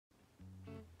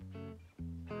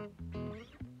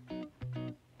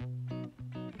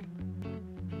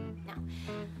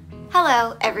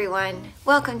Hello everyone,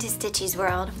 welcome to Stitchy's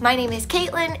World. My name is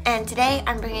Caitlin and today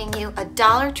I'm bringing you a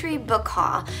Dollar Tree book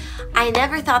haul. I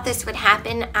never thought this would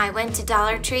happen. I went to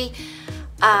Dollar Tree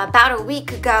about a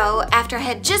week ago after I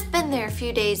had just been there a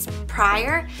few days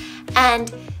prior,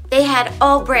 and they had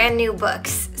all brand new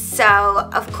books. So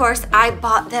of course I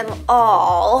bought them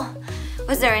all.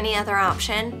 Was there any other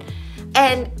option?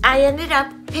 And I ended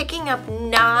up picking up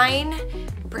 9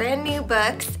 brand new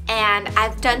books, and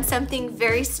I've done something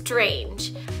very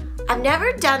strange. I've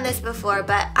never done this before,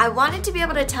 but I wanted to be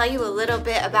able to tell you a little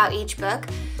bit about each book.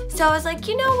 So I was like,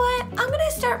 you know what? I'm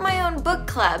gonna start my own book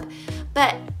club,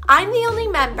 but I'm the only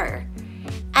member.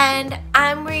 And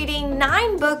I'm reading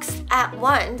 9 books at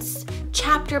once,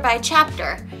 chapter by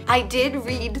chapter. I did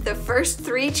read the first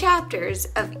 3 chapters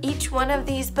of each one of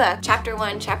these books. Chapter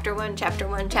 1, chapter 1, chapter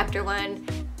 1, chapter 1,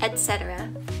 etc.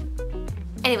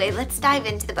 Anyway, let's dive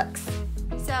into the books.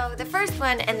 So the first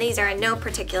one, and these are in no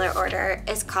particular order,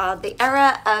 is called The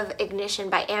Era of Ignition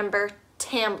by Amber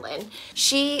Tamblyn.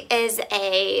 She is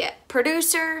a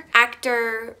producer,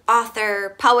 actor,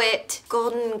 author, poet,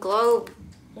 Golden Globe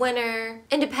winner,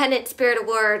 Independent Spirit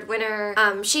Award winner.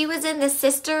 She was in the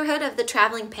Sisterhood of the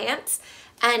Traveling Pants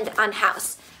and on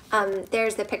House.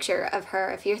 There's the picture of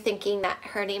her if you're thinking that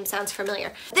her name sounds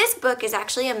familiar. This book is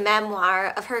actually a memoir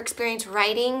of her experience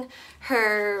writing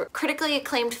her critically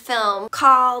acclaimed film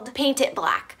called Paint It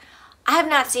Black. I have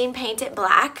not seen Paint It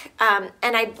Black, and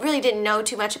I really didn't know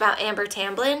too much about Amber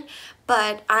Tamblyn,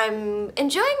 but I'm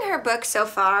enjoying her book so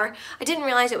far. I didn't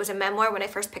realize it was a memoir when I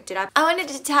first picked it up. I wanted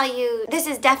to tell you this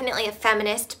is definitely a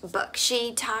feminist book.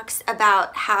 She talks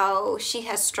about how she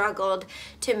has struggled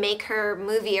to make her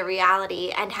movie a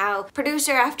reality, and how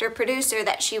producer after producer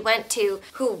that she went to,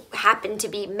 who happened to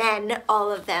be men,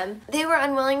 all of them, they were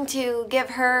unwilling to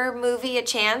give her movie a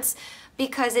chance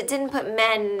because it didn't put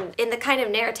men in the kind of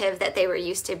narrative that they were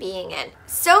used to being in.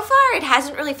 So far, it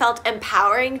hasn't really felt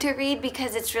empowering to read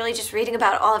because it's really just reading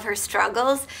about all of her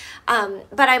struggles.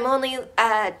 But I'm only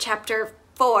chapter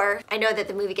 4. I know that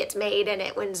the movie gets made and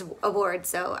it wins awards,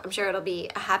 so I'm sure it'll be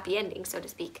a happy ending, so to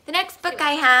speak. The next book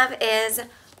I have is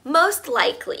Most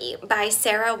Likely by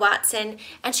Sarah Watson,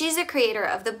 and she's the creator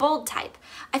of The Bold Type.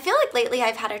 I feel like lately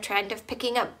I've had a trend of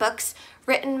picking up books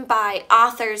written by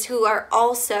authors who are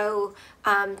also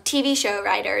TV show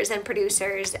writers and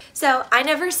producers. So I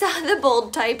never saw The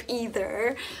Bold Type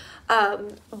either,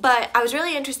 but I was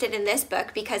really interested in this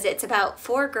book because it's about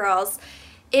 4 girls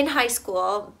in high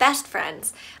school, best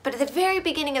friends. But at the very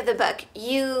beginning of the book,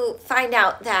 you find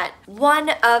out that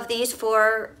one of these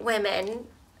 4 women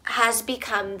has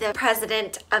become the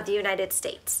president of the United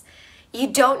States. You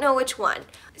don't know which one.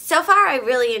 So far, I'm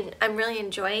really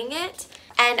enjoying it,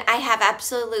 and I have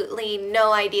absolutely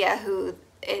no idea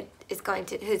who's going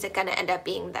to end up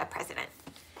being the president.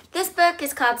 This book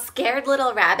is called Scared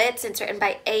Little Rabbits, and it's written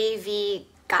by A.V.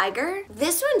 Geiger.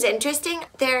 This one's interesting.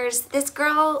 There's this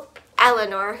girl,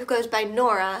 Eleanor, who goes by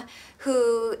Nora,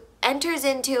 who enters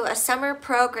into a summer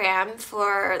program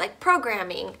for like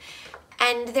programming,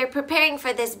 and they're preparing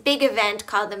for this big event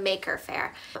called the Maker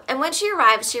Faire. And when she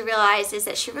arrives, she realizes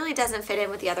that she really doesn't fit in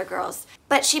with the other girls.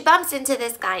 But she bumps into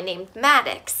this guy named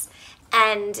Maddox,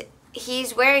 and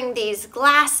he's wearing these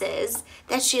glasses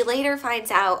that she later finds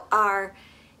out are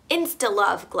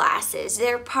Insta-Love glasses.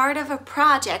 They're part of a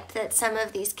project that some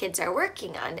of these kids are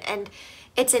working on, and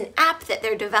it's an app that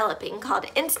they're developing called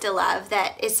Insta-Love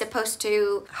that is supposed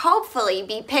to hopefully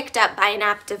be picked up by an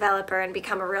app developer and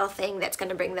become a real thing that's going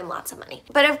to bring them lots of money.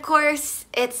 But of course,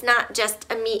 it's not just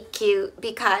a meet cute,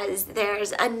 because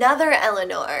there's another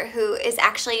Eleanor who is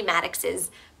actually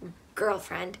Maddox's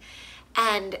girlfriend,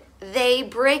 and they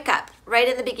break up right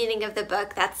in the beginning of the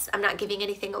book. I'm not giving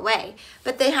anything away,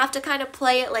 but they have to kind of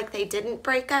play it like they didn't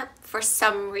break up for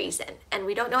some reason, and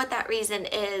we don't know what that reason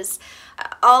is.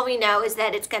 All we know is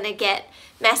that it's gonna get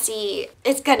messy.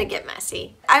 It's gonna get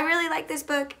messy. I really like this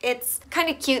book. It's kind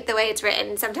of cute the way it's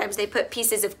written. Sometimes they put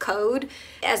pieces of code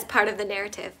as part of the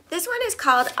narrative. This one is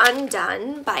called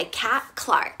Undone by Kat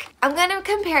Clark. I'm gonna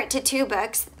compare it to 2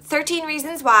 books, 13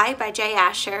 Reasons Why by Jay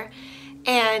Asher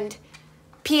and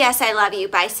P.S. I Love You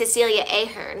by Cecilia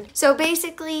Ahern. So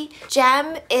basically,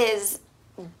 Jem is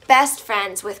best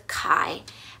friends with Kai,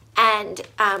 and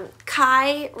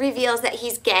Kai reveals that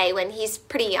he's gay when he's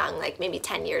pretty young, like maybe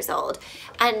 10 years old,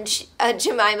 and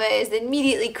Jemima is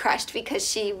immediately crushed because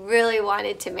she really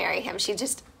wanted to marry him.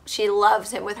 She loves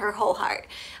him with her whole heart.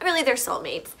 Really, they're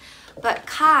soulmates. But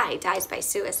Kai dies by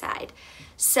suicide.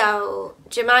 So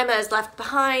Jemima is left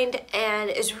behind and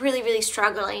is really, really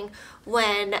struggling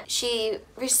when she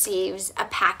receives a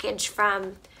package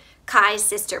from Kai's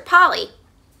sister Polly.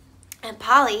 And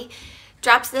Polly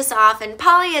drops this off, and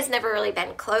Polly has never really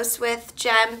been close with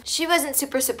Jem. She wasn't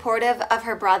super supportive of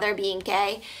her brother being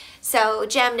gay, so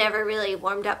Jem never really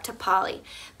warmed up to Polly.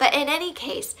 But in any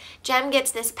case, Jem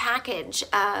gets this package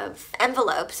of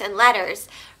envelopes and letters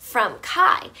from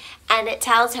Kai, and it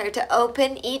tells her to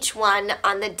open each one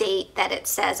on the date that it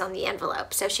says on the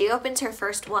envelope. So she opens her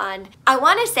first one. I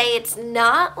want to say it's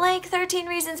not like 13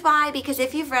 Reasons Why, because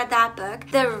if you've read that book,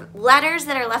 the letters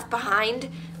that are left behind,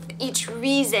 each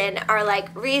reason are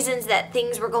like reasons that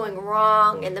things were going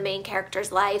wrong in the main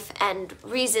character's life and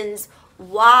reasons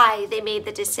why they made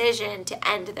the decision to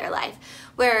end their life.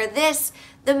 Where this,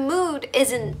 the mood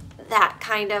isn't that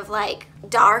kind of like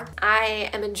dark. I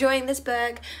am enjoying this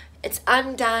book. It's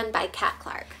Undone by Kat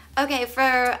Clark. Okay,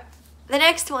 for the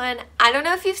next one, I don't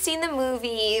know if you've seen the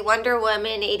movie Wonder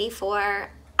Woman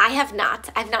 84. I have not.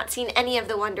 I've not seen any of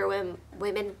the Wonder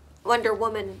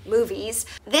Woman movies.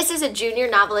 This is a junior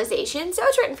novelization, so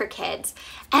it's written for kids,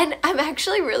 and I'm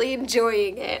actually really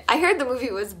enjoying it. I heard the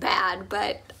movie was bad,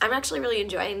 but I'm actually really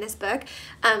enjoying this book.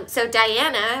 So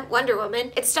Diana, Wonder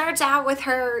Woman, it starts out with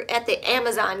her at the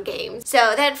Amazon games.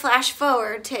 So then flash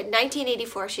forward to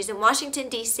 1984, she's in Washington,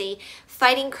 D.C.,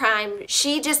 fighting crime.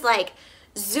 She just like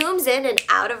zooms in and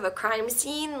out of a crime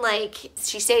scene like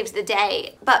she saves the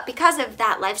day. But because of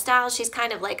that lifestyle, she's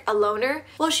kind of like a loner.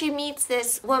 Well, she meets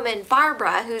this woman,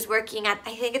 Barbara, who's working at,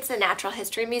 I think it's the Natural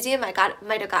History Museum. I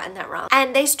might have gotten that wrong.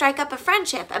 And they strike up a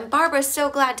friendship, and Barbara's so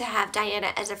glad to have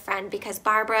Diana as a friend because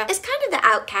Barbara is kind of the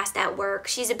outcast at work.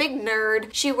 She's a big nerd.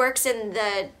 She works in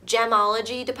the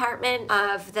gemology department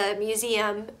of the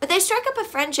museum. But they strike up a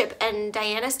friendship, and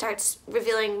Diana starts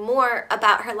revealing more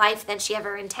about her life than she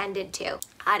ever intended to.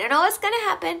 I don't know what's gonna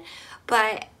happen,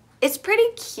 but it's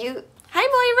pretty cute. Hi,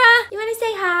 Moira. You wanna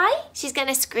say hi? She's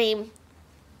gonna scream.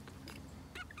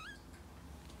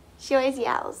 She always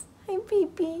yells. Hi,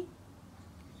 Pee-Pee.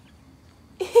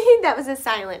 That was a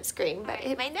silent scream, but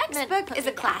my next book is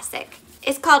a classic.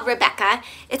 It's called Rebecca.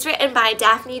 It's written by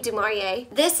Daphne du Maurier.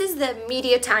 This is the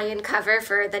media tie-in cover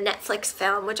for the Netflix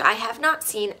film, which I have not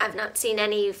seen. I've not seen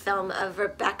any film of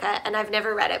Rebecca, and I've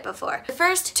never read it before. The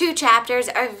first 2 chapters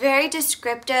are very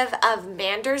descriptive of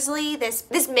Mandersley,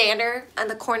 this manor on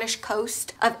the Cornish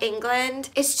coast of England.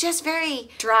 It's just very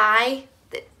dry.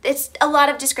 It's a lot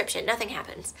of description, nothing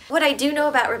happens. What I do know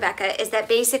about Rebecca is that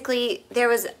basically there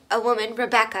was a woman,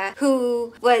 Rebecca,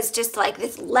 who was just like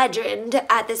this legend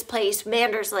at this place,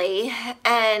 Mandersley,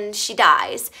 and she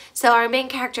dies. So our main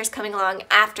character is coming along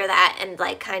after that and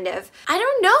like kind of, I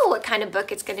don't know what kind of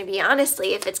book it's gonna be,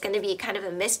 honestly, if it's gonna be kind of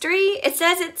a mystery. It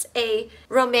says it's a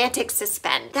romantic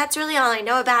suspense. That's really all I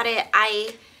know about it.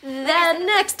 The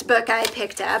next book I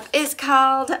picked up is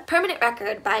called Permanent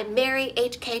Record by Mary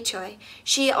H.K. Choi.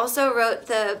 She also wrote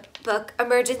the book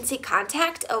Emergency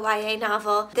Contact, a YA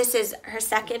novel. This is her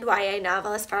second YA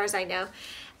novel as far as I know.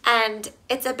 And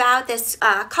it's about this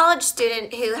college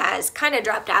student who has kind of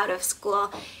dropped out of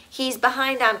school. He's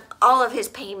behind on all of his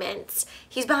payments.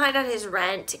 He's behind on his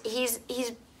rent. He's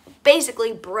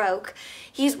basically broke.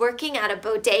 He's working at a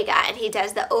bodega and he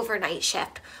does the overnight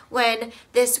shift when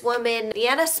this woman,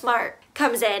 Deanna Smart,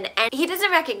 comes in, and he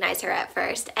doesn't recognize her at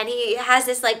first, and he has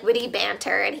this like witty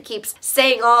banter, and he keeps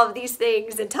saying all of these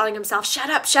things and telling himself, shut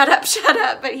up, shut up, shut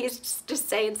up, but he's just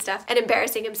saying stuff and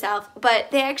embarrassing himself.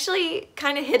 But they actually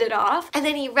kind of hit it off, and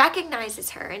then he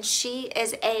recognizes her, and she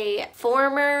is a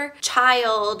former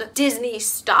child Disney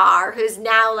star who's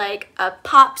now like a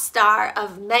pop star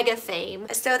of mega fame.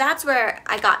 So that's where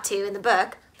I got to in the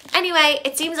book. Anyway,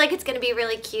 it seems like it's going to be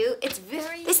really cute.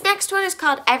 This next one is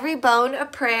called Every Bone a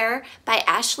Prayer by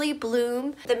Ashley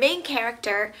Bloom. The main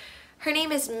character, her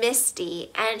name is Misty,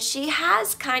 and she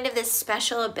has kind of this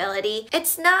special ability.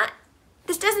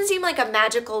 This doesn't seem like a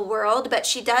magical world, but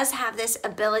she does have this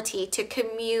ability to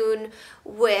commune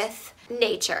with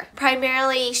nature.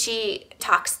 Primarily, she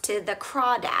talks to the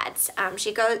crawdads.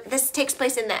 This takes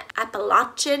place in the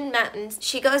Appalachian Mountains.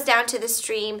 She goes down to the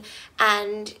stream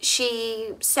and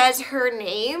she says her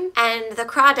name, and the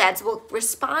crawdads will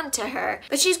respond to her.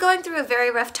 But she's going through a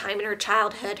very rough time in her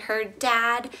childhood. Her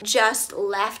dad just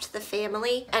left the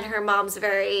family and her mom's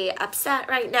very upset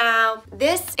right now.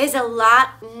 This is a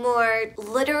lot more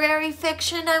literary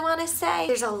fiction, I want to say.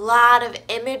 There's a lot of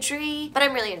imagery, but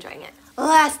I'm really enjoying it.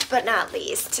 Last but not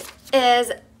least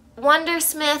is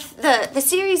Wondersmith. The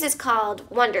series is called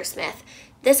Wondersmith.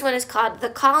 This one is called The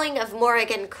Calling of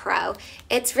Morrigan Crow.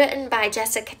 It's written by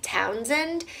Jessica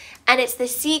Townsend, and it's the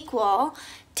sequel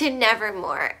to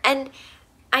Nevermore. And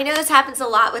I know this happens a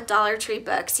lot with Dollar Tree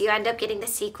books. You end up getting the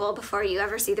sequel before you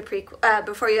ever see the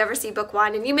before you ever see book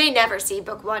 1, and you may never see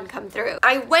book 1 come through.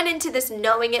 I went into this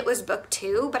knowing it was book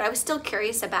 2, but I was still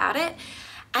curious about it.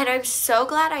 and I'm so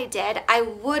glad I did. I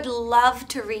would love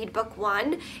to read book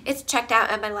 1. It's checked out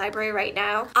at my library right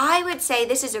now. I would say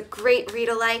this is a great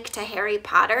read-alike to Harry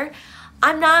Potter.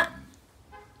 I'm not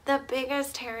the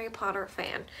biggest Harry Potter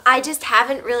fan. I just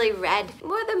haven't really read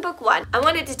more than book 1. I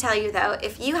wanted to tell you though,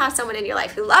 if you have someone in your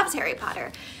life who loves Harry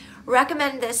Potter,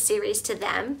 recommend this series to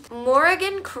them.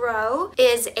 Morrigan Crow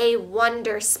is a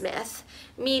wondersmith,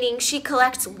 meaning she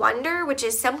collects wonder, which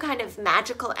is some kind of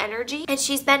magical energy, and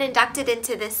she's been inducted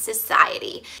into this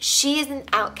society. She is an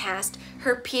outcast.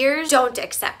 Her peers don't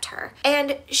accept her,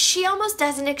 and she almost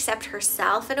doesn't accept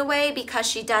herself in a way because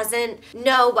she doesn't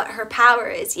know what her power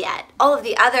is yet. All of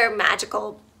the other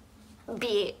magical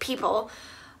people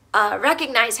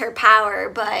recognize her power,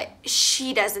 but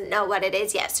she doesn't know what it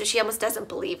is yet, so she almost doesn't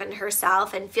believe in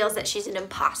herself and feels that she's an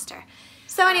imposter.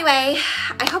 So anyway,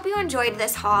 I hope you enjoyed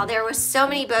this haul. There was so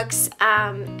many books,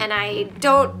 and I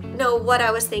don't know what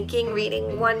I was thinking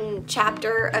reading one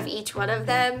chapter of each one of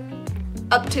them.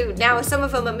 Up to now, some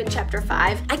of them I'm in chapter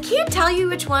 5. I can't tell you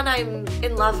which one I'm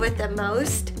in love with the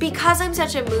most. Because I'm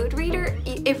such a mood reader,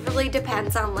 it really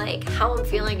depends on like how I'm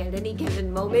feeling at any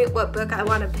given moment, what book I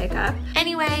want to pick up.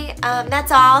 Anyway,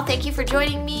 that's all. Thank you for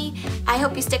joining me. I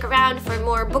hope you stick around for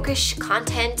more bookish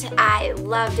content. I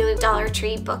love doing Dollar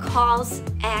Tree book hauls,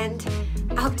 and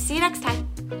I hope to see you next time.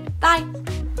 Bye.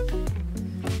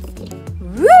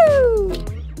 Woo!